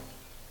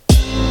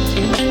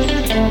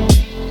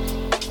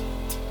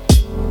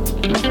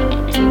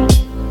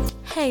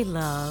Hey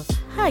love,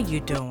 how you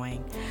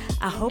doing?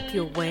 I hope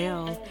you're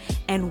well,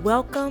 and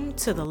welcome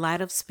to the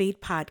Light of Speed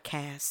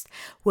podcast,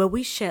 where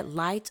we shed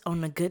light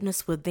on the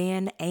goodness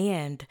within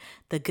and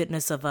the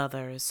goodness of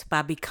others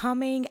by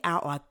becoming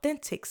our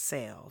authentic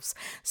selves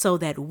so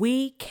that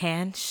we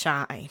can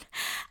shine.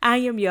 I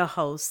am your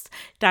host,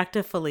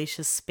 Dr.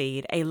 Felicia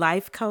Speed, a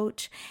life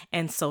coach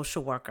and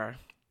social worker.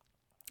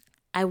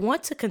 I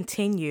want to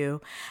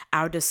continue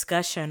our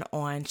discussion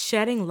on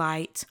shedding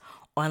light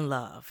on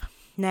love.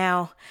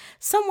 Now,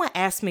 someone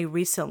asked me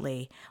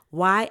recently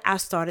why I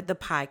started the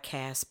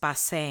podcast by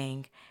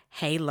saying,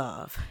 "Hey,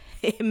 love."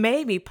 It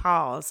made me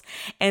pause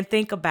and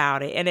think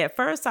about it. And at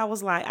first I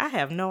was like, I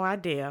have no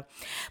idea.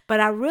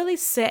 But I really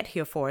sat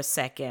here for a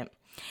second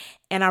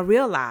and I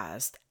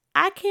realized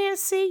I can't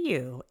see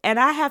you and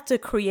I have to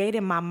create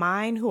in my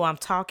mind who I'm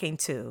talking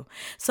to.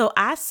 So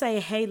I say,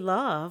 "Hey,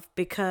 love,"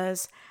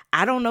 because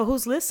I don't know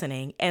who's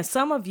listening. And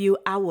some of you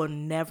I will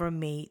never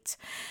meet.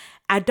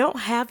 I don't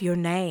have your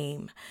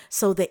name,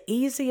 so the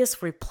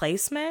easiest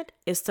replacement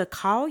is to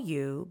call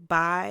you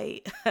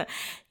by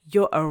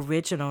your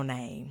original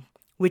name,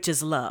 which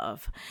is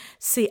love.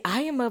 See,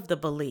 I am of the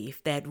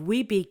belief that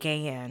we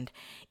began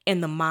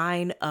in the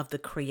mind of the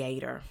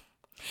Creator.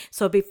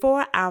 So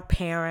before our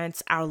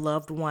parents, our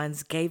loved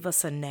ones gave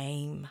us a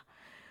name,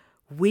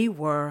 we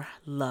were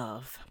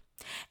love.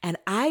 And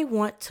I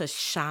want to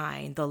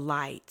shine the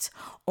light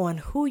on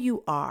who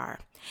you are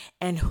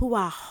and who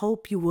I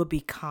hope you will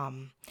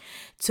become,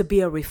 to be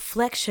a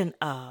reflection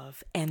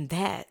of, and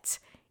that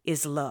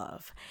is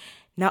love.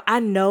 Now, I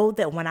know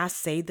that when I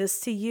say this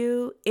to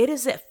you, it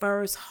is at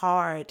first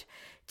hard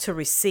to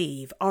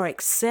receive or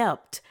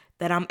accept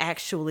that I'm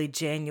actually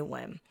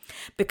genuine.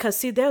 Because,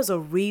 see, there's a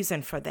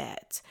reason for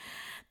that.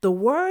 The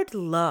word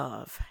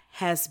love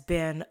has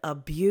been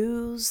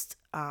abused,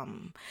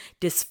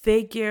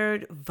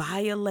 disfigured,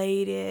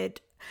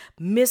 violated,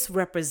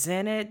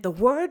 misrepresented. The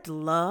word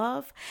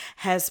love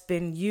has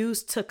been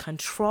used to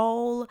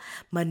control,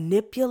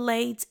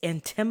 manipulate,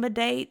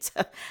 intimidate.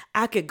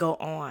 I could go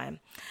on,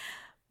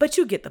 but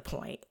you get the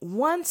point.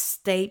 One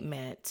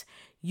statement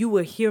you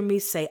will hear me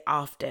say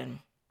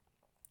often,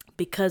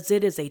 because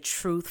it is a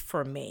truth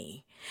for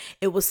me.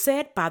 It was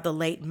said by the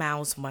late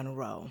Miles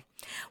Monroe,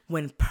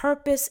 "When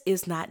purpose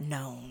is not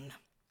known,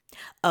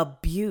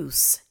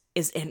 abuse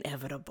is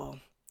inevitable."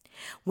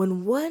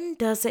 When one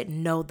doesn't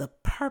know the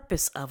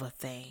purpose of a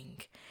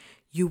thing,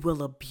 you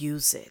will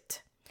abuse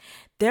it.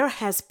 There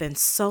has been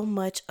so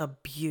much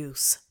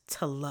abuse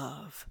to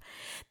love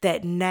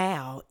that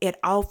now it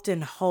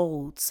often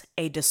holds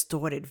a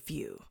distorted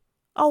view.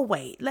 Oh,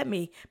 wait, let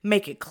me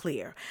make it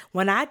clear.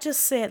 When I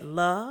just said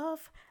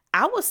love,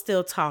 I was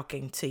still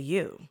talking to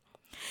you.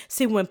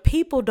 See, when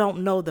people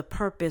don't know the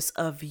purpose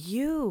of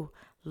you,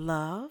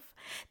 love,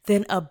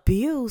 then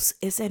abuse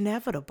is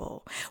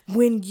inevitable.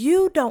 When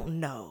you don't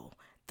know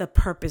the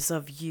purpose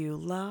of you,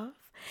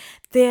 love,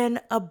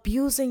 then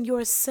abusing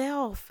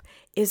yourself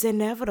is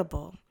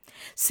inevitable.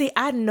 See,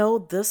 I know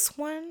this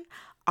one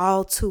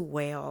all too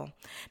well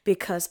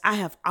because I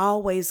have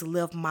always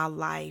lived my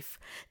life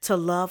to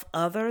love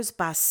others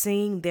by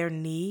seeing their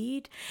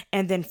need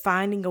and then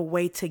finding a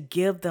way to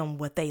give them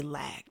what they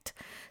lacked.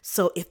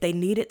 So if they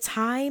needed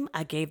time,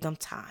 I gave them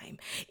time.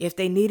 If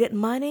they needed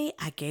money,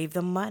 I gave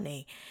them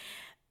money.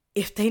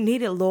 If they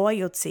needed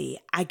loyalty,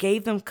 I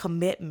gave them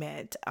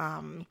commitment.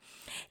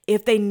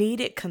 If they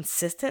needed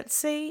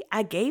consistency,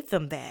 I gave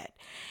them that.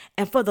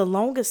 And for the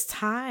longest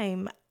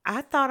time,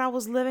 I thought I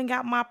was living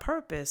out my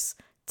purpose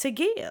to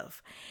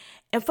give.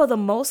 And for the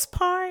most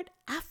part,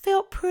 I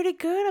felt pretty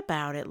good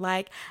about it.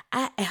 Like,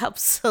 I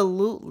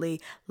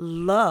absolutely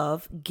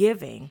love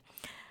giving.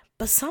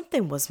 But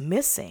something was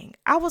missing.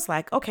 I was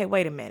like, okay,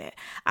 wait a minute.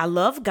 I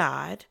love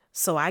God,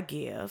 so I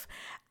give.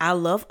 I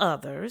love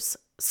others,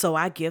 so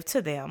I give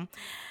to them.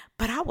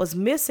 But I was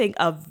missing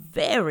a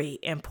very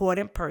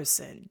important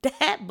person.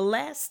 That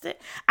blasted.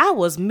 I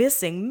was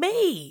missing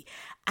me.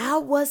 I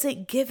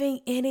wasn't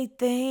giving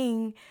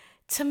anything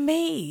to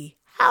me.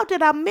 How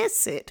did I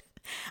miss it?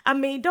 I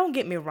mean, don't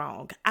get me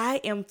wrong. I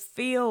am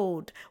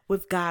filled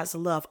with God's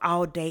love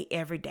all day,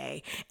 every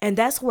day. And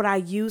that's what I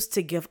use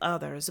to give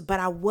others. But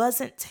I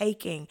wasn't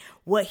taking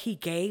what He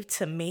gave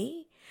to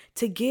me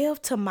to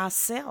give to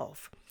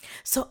myself.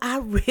 So I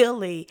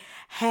really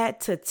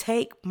had to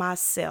take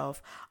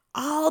myself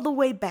all the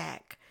way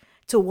back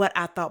to what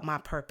I thought my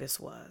purpose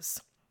was.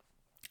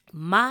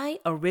 My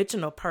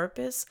original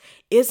purpose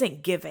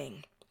isn't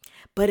giving,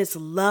 but it's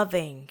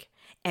loving.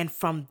 And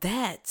from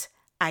that,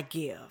 I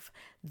give.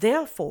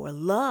 Therefore,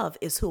 love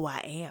is who I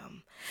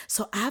am.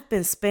 So I've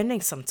been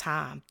spending some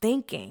time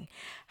thinking,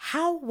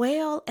 how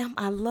well am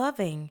I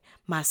loving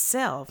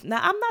myself? Now,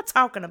 I'm not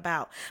talking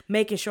about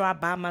making sure I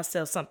buy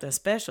myself something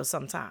special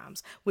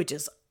sometimes, which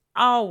is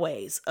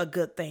always a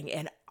good thing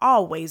and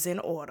always in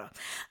order.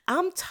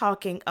 I'm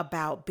talking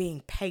about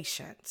being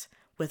patient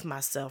with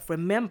myself.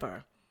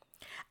 Remember,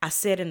 I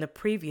said in the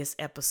previous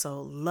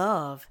episode,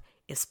 love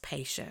is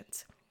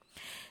patient.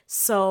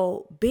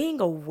 So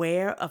being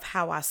aware of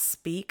how I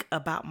speak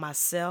about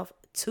myself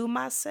to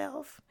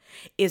myself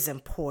is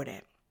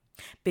important.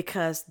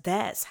 because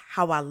that's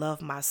how I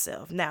love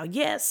myself. Now,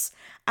 yes,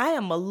 I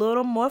am a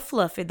little more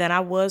fluffy than I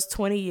was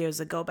 20 years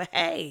ago, but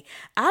hey,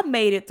 I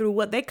made it through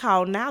what they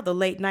call now the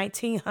late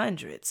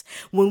 1900s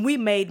when we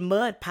made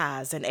mud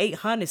pies and ate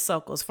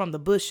honeysuckles from the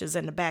bushes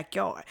in the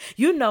backyard.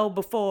 You know,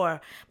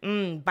 before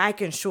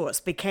biking shorts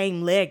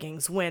became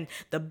leggings, when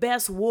the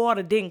best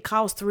water didn't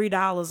cost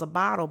 $3 a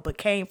bottle but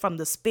came from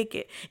the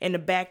spigot in the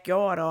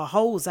backyard or a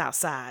hose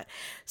outside.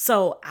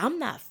 So I'm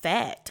not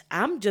fat.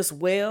 I'm just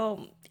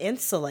well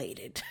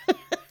insulated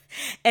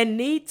and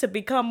need to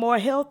become more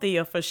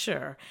healthier for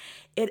sure.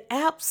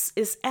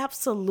 Is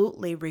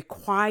absolutely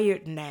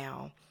required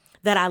now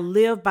that I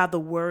live by the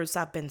words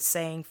I've been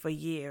saying for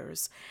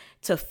years,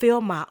 to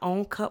fill my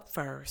own cup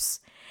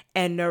first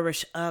and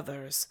nourish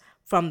others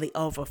from the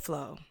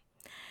overflow.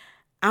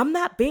 I'm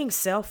not being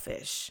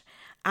selfish.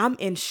 I'm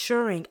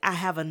ensuring I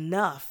have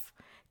enough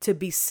to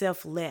be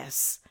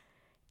selfless,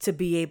 to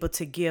be able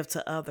to give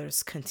to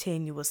others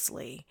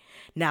continuously.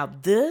 Now,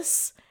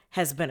 this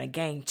has been a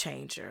game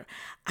changer.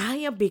 I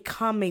am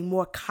becoming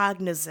more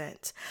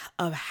cognizant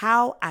of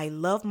how I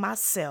love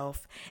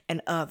myself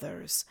and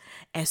others.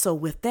 And so,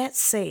 with that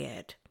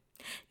said,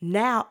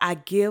 now I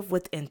give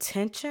with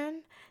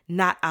intention,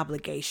 not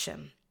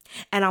obligation.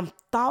 And I'm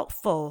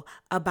thoughtful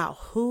about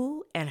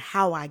who and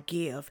how I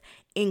give,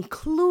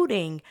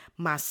 including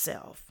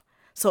myself.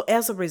 So,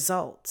 as a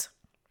result,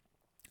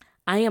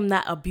 I am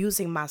not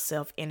abusing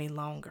myself any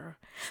longer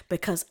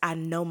because I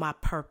know my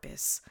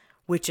purpose,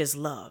 which is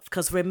love.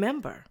 Because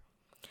remember,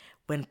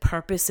 when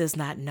purpose is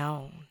not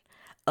known,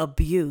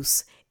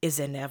 abuse is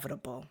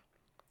inevitable.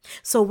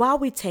 So while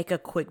we take a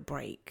quick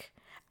break,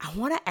 I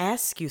want to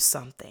ask you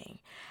something.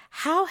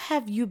 How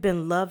have you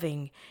been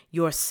loving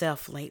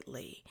yourself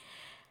lately?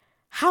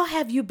 How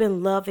have you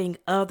been loving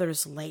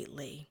others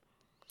lately?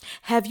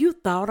 Have you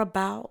thought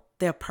about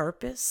their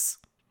purpose?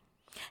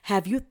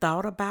 Have you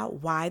thought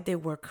about why they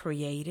were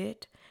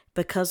created?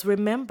 Because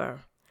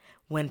remember,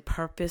 when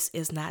purpose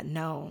is not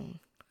known,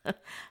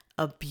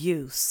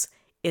 abuse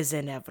is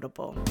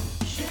inevitable.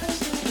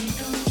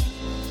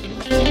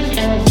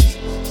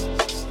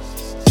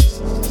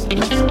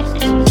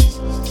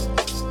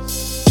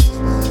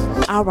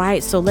 All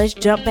right, so let's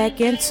jump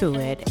back into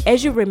it.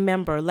 As you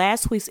remember,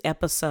 last week's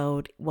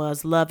episode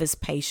was Love is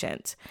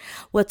Patient.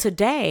 Well,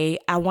 today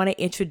I want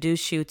to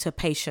introduce you to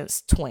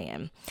Patient's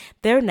twin.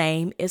 Their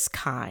name is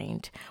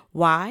Kind.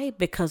 Why?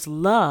 Because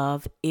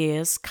love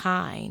is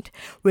kind.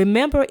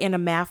 Remember, in a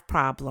math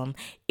problem,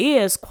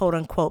 is quote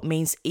unquote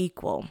means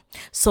equal.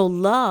 So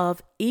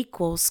love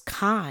equals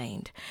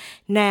kind.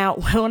 Now,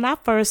 when I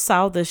first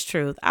saw this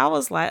truth, I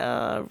was like,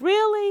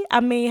 really? I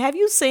mean, have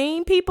you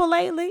seen people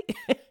lately?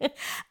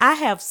 I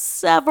have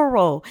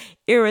several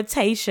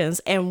irritations,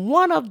 and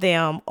one of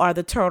them are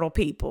the turtle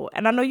people.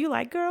 And I know you're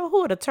like, girl,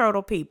 who are the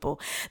turtle people?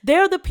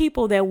 They're the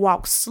people that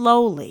walk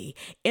slowly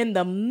in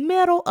the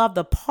middle of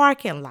the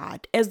parking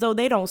lot as though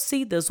they don't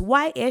see this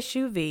white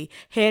SUV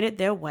headed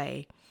their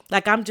way.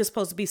 Like I'm just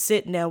supposed to be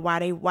sitting there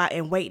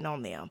and waiting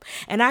on them.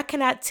 And I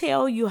cannot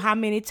tell you how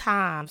many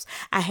times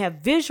I have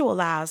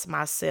visualized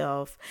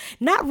myself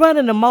not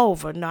running them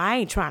over. No, I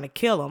ain't trying to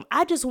kill them.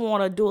 I just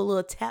want to do a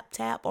little tap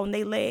tap on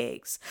their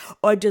legs,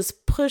 or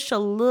just push them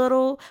a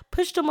little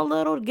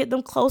to get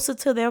them closer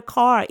to their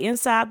car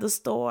inside the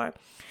store.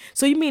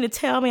 So you mean to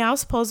tell me I'm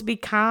supposed to be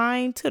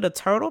kind to the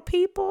turtle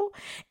people?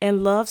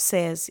 And love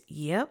says,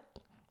 yep.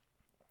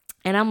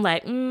 And I'm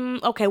like,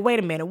 okay, wait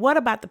a minute. What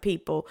about the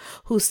people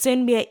who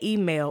send me an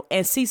email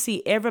and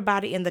CC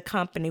everybody in the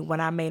company when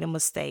I made a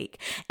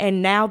mistake?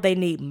 And now they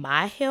need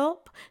my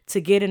help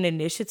to get an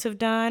initiative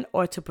done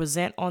or to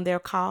present on their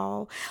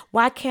call?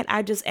 Why can't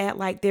I just act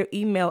like their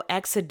email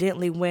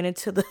accidentally went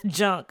into the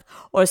junk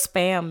or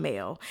spam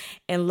mail?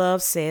 And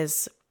love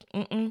says,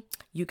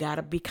 you got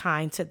to be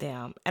kind to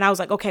them. And I was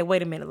like, okay,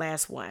 wait a minute,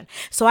 last one.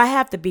 So I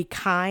have to be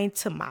kind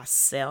to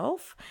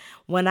myself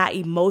when I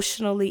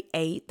emotionally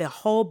ate the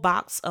whole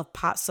box of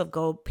Pots of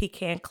Gold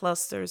pecan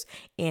clusters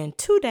in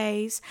 2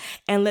 days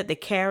and let the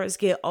carrots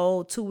get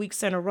old 2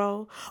 weeks in a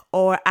row.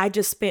 Or I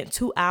just spent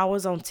 2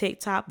 hours on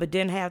TikTok but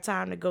didn't have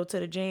time to go to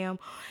the gym.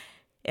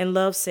 And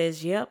love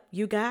says, yep,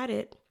 you got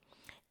it.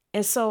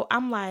 And so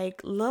I'm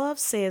like, love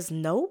says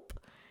nope.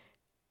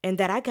 And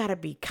that I got to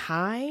be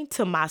kind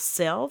to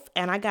myself,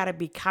 and I got to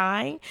be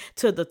kind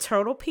to the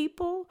turtle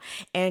people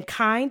and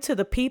kind to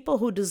the people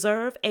who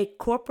deserve a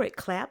corporate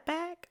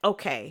clapback.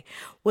 Okay,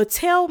 well,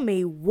 tell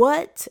me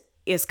what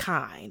is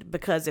kind,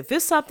 because if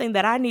it's something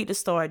that I need to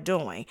start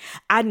doing,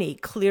 I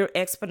need clear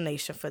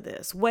explanation for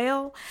this.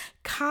 Well,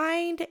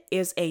 kind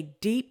is a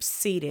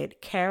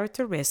deep-seated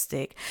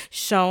characteristic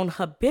shown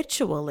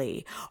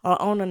habitually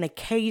or on an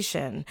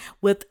occasion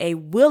with a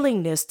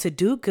willingness to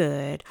do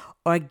good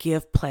or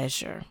give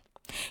pleasure.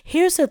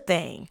 Here's the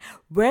thing,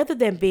 rather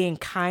than being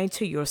kind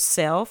to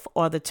yourself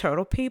or the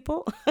turtle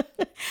people,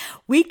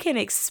 we can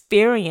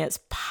experience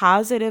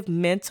positive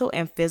mental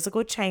and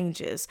physical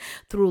changes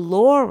through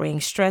lowering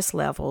stress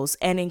levels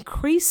and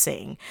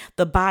increasing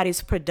the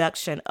body's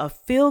production of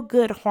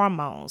feel-good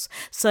hormones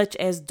such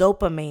as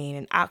dopamine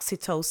and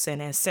oxytocin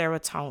and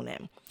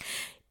serotonin.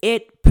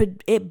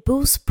 It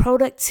boosts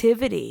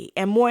productivity,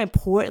 and more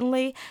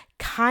importantly,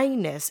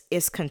 kindness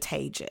is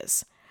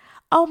contagious.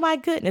 Oh my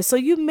goodness. So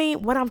you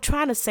mean what I'm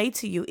trying to say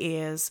to you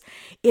is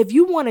if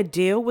you want to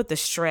deal with the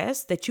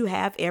stress that you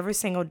have every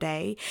single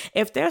day,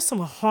 if there's some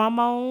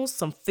hormones,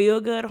 some feel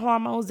good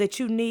hormones that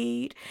you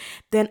need,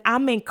 then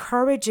I'm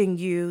encouraging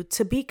you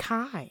to be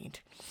kind.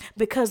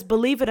 Because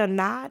believe it or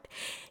not,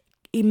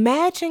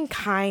 imagine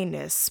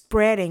kindness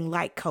spreading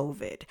like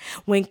COVID.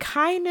 When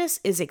kindness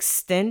is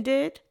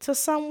extended to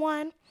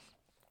someone,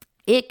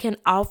 it can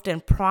often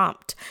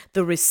prompt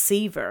the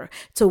receiver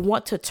to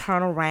want to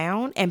turn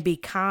around and be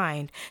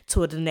kind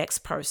to the next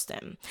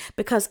person.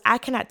 Because I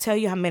cannot tell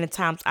you how many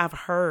times I've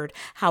heard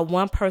how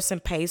one person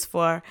pays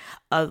for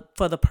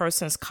the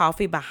person's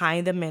coffee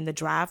behind them in the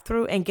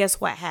drive-through, and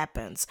guess what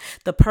happens?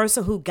 The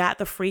person who got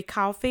the free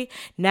coffee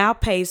now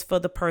pays for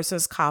the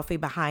person's coffee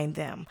behind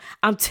them.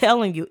 I'm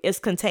telling you, it's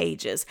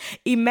contagious.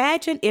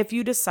 Imagine if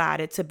you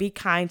decided to be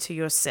kind to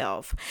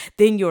yourself,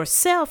 then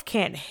yourself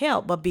can't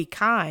help but be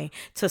kind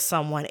to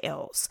someone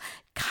else.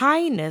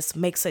 Kindness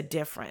makes a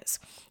difference.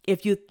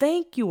 If you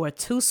think you are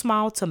too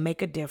small to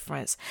make a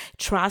difference,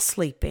 try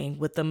sleeping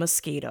with a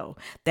mosquito.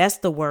 That's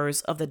the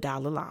words of the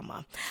Dalai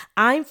Lama.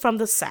 I'm from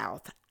the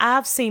South.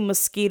 I've seen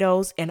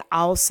mosquitoes in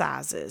all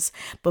sizes.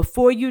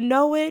 Before you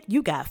know it,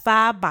 you got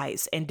 5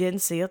 bites and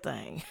didn't see a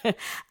thing.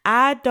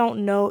 I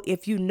don't know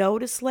if you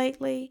noticed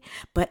lately,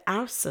 but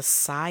our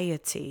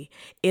society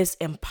is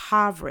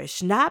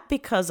impoverished, not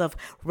because of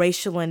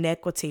racial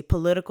inequity,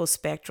 political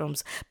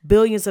spectrums,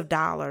 billions of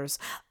dollars,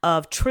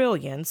 of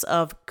trillions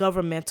of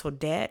governmental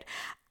debt.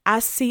 I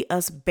see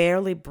us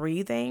barely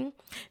breathing,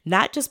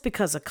 not just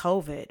because of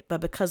COVID, but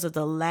because of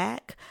the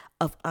lack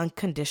of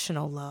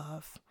unconditional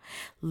love.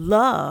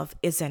 Love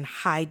is in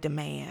high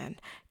demand.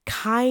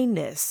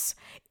 Kindness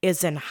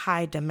is in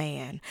high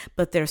demand,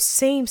 but there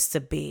seems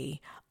to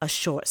be a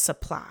short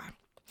supply.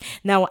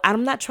 Now,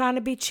 I'm not trying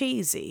to be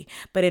cheesy,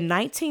 but in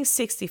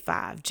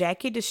 1965,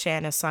 Jackie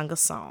DeShannon sung a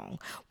song,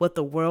 "What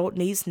the World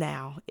Needs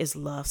Now is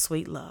Love,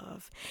 Sweet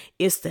Love."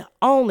 It's the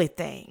only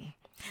thing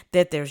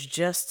that there's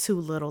just too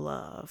little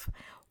of.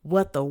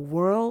 What the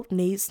world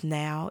needs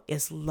now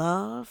is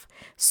love,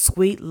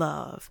 sweet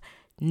love.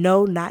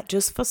 No, not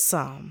just for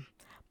some,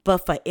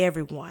 but for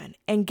everyone.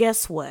 And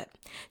guess what?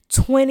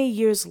 20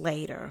 years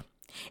later,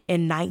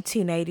 in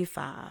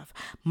 1985,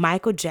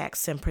 Michael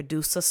Jackson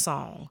produced a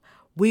song,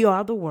 "We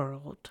Are the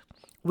World.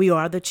 We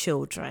are the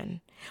children.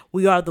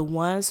 We are the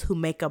ones who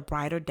make a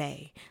brighter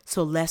day.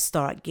 So let's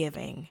start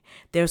giving."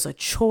 There's a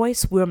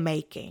choice we're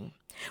making.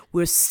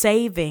 We're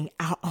saving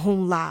our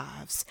own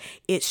lives.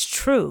 It's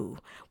true.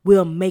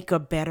 We'll make a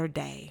better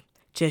day.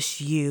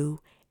 Just you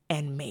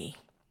and me.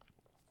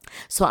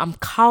 So I'm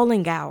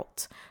calling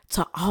out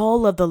to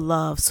all of the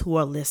loves who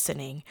are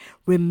listening.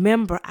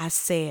 Remember, I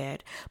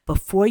said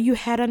before you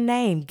had a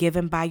name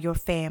given by your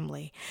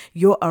family,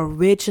 your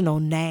original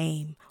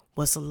name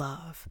was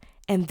love.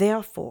 And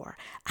therefore,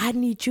 I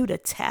need you to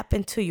tap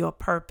into your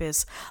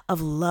purpose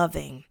of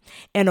loving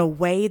in a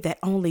way that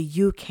only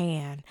you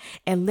can.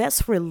 And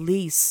let's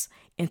release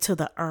into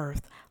the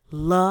earth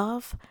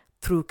love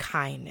through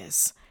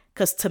kindness.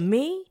 Because to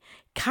me,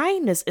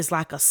 kindness is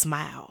like a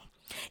smile.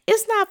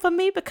 It's not for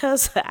me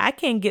because I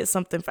can get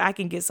something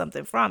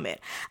from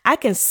it. I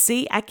can't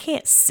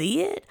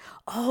see it.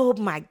 Oh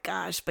my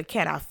gosh, but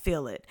can I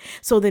feel it?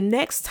 So the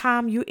next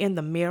time you're in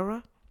the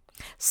mirror,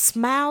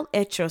 smile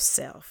at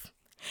yourself.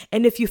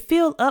 And if you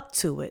feel up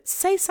to it,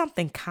 say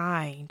something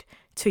kind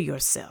to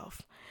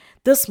yourself.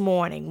 This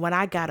morning, when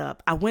I got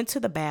up, I went to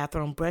the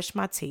bathroom, brushed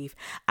my teeth.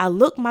 I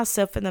looked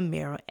myself in the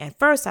mirror, and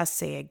first I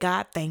said,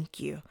 "God, thank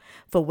you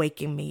for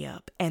waking me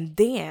up." And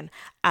then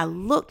I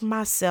looked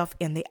myself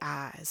in the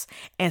eyes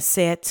and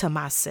said to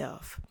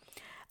myself,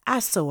 "I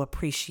so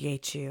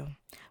appreciate you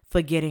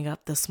for getting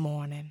up this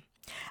morning.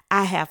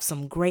 I have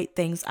some great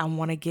things I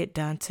want to get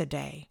done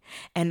today,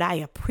 and I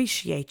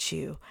appreciate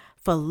you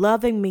for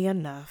loving me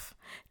enough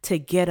to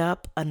get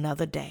up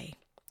another day.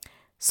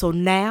 So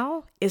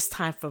now it's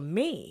time for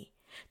me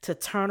to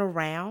turn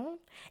around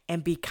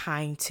and be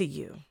kind to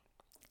you."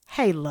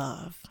 Hey,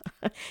 love,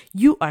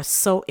 you are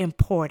so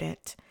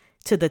important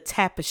to the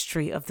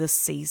tapestry of this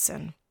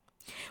season.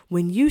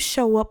 When you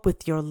show up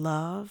with your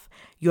love,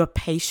 your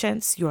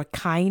patience, your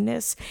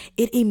kindness,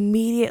 it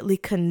immediately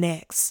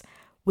connects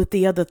with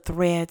the other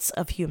threads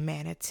of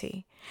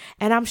humanity.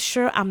 And I'm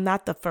sure I'm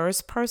not the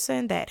first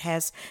person that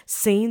has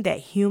seen that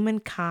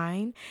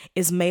humankind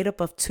is made up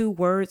of 2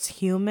 words,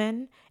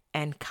 human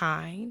and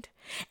kind.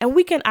 And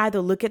we can either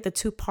look at the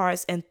 2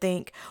 parts and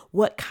think,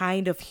 what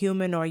kind of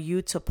human are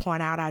you to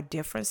point out our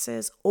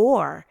differences?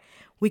 Or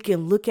we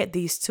can look at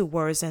these 2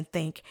 words and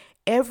think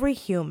every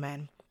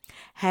human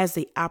has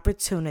the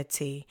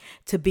opportunity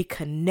to be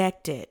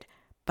connected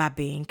by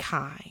being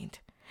kind.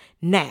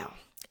 Now,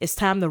 it's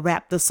time to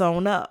wrap this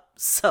on up.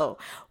 So,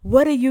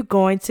 what are you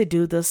going to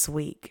do this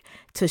week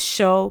to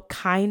show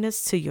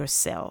kindness to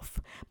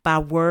yourself by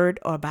word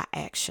or by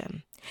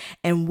action?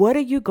 And what are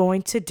you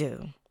going to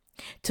do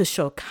to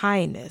show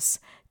kindness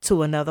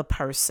to another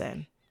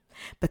person?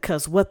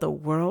 because what the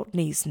world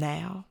needs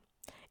now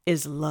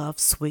is love,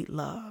 sweet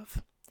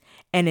love.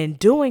 And in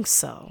doing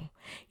so,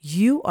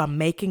 you are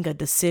making a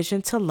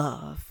decision to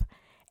love,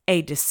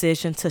 a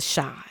decision to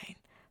shine.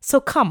 So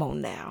come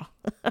on now.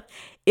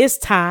 It's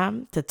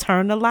time to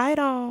turn the light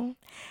on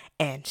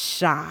and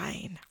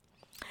shine.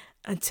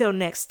 Until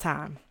next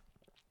time,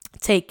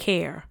 take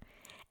care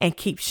and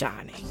keep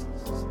shining.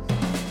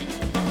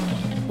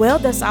 Well,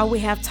 that's all we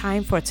have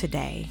time for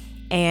today.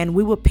 And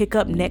we will pick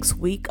up next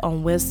week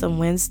on Wisdom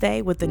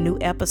Wednesday with a new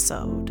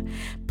episode.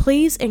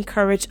 Please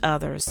encourage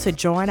others to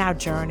join our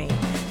journey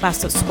by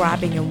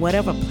subscribing in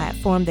whatever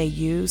platform they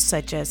use,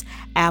 such as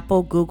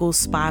Apple, Google,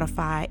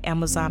 Spotify,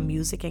 Amazon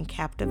Music, and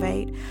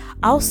Captivate.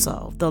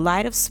 Also, The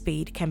Light of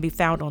Speed can be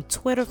found on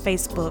Twitter,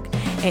 Facebook,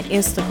 and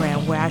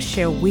Instagram, where I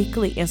share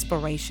weekly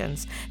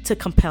inspirations to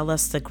compel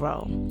us to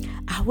grow.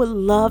 I would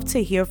love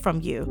to hear from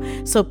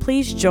you, so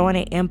please join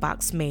and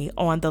inbox me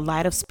on the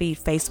Light of Speed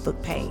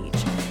Facebook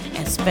page.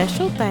 And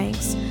special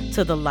thanks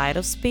to the Light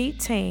of Speed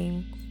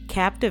team,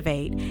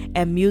 Captivate,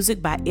 and music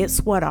by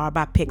It's What Are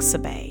by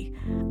Pixabay.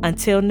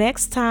 Until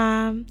next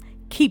time,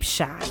 keep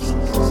shining.